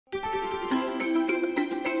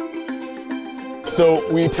So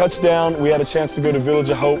we touched down, we had a chance to go to Village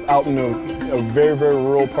of Hope out in a very, very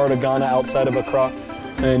rural part of Ghana outside of Accra.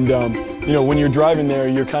 And you know, when you're driving there,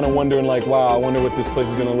 you're kind of wondering like, wow, I wonder what this place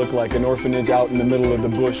is gonna look like, an orphanage out in the middle of the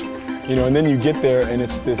bush. You know, and then you get there and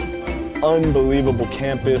it's this unbelievable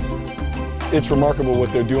campus. It's remarkable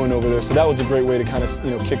what they're doing over there. So that was a great way to kind of,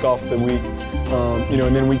 you know, kick off the week. You know,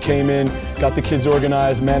 and then we came in, got the kids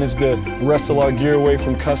organized, managed to wrestle our gear away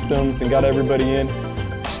from customs and got everybody in.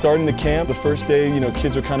 Starting the camp, the first day, you know,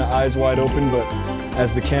 kids are kind of eyes wide open, but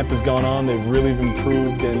as the camp has gone on, they've really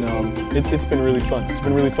improved, and it's been really fun. It's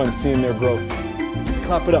been really fun seeing their growth.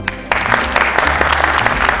 Clap it up.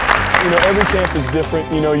 You know, every camp is different.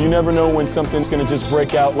 You know, you never know when something's going to just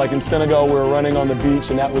break out. Like in Senegal, we were running on the beach,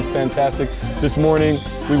 and that was fantastic. This morning,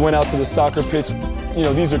 we went out to the soccer pitch. You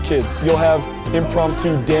know, these are kids. You'll have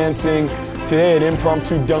impromptu dancing. Today, an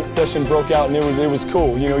impromptu dunk session broke out, and it was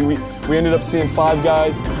cool. You know, we ended up seeing 5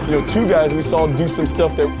 guys. You know, 2 guys we saw do some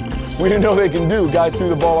stuff that we didn't know they can do. A guy threw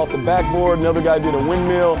the ball off the backboard, another guy did a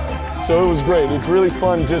windmill. So it was great. It's really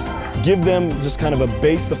fun. Just give them just kind of a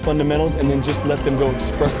base of fundamentals and then just let them go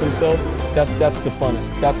express themselves. That's the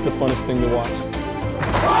funnest. That's the funnest thing to watch.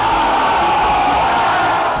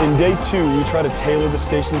 In day 2, we try to tailor the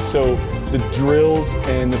stations so the drills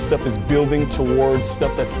and the stuff is building towards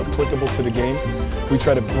stuff that's applicable to the games. We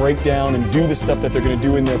try to break down and do the stuff that they're going to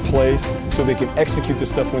do in their plays so they can execute the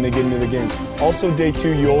stuff when they get into the games. Also, day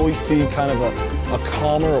 2, you always see kind of a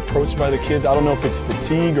calmer approach by the kids. I don't know if it's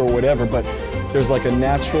fatigue or whatever, but there's like a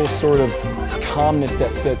natural sort of calmness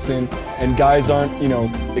that sets in, and guys aren't, you know,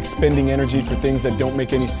 expending energy for things that don't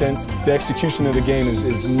make any sense. The execution of the game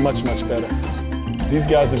is much, much better. These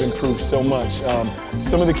guys have improved so much.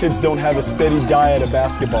 Some of the kids don't have a steady diet of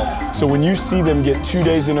basketball. So when you see them get 2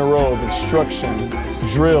 days in a row of instruction,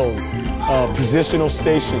 drills, positional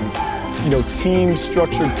stations, you know, team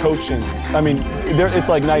structured coaching, I mean, it's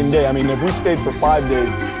like night and day. I mean, if we stayed for 5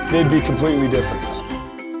 days, they'd be completely different.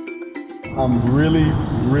 I'm really,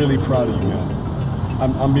 really proud of you guys.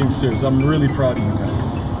 I'm being serious. I'm really proud of you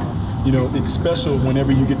guys. You know, it's special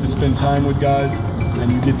whenever you get to spend time with guys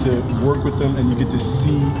and you get to work with them and you get to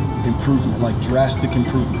see improvement, like drastic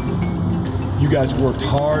improvement. You guys worked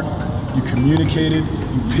hard, you communicated,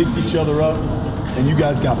 you picked each other up, and you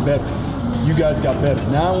guys got better. You guys got better.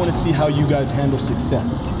 Now I want to see how you guys handle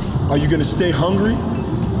success. Are you going to stay hungry,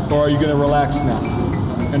 or are you going to relax now?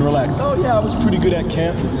 And relax. Oh yeah, I was pretty good at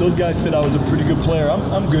camp. Those guys said I was a pretty good player.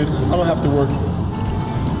 I'm good. I don't have to work.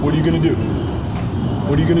 What are you going to do?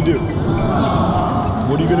 What are you going to do?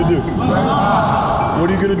 What are you going to do? What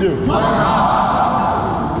are you going to do?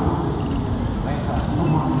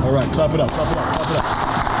 All right, clap it up, clap it up, clap it up.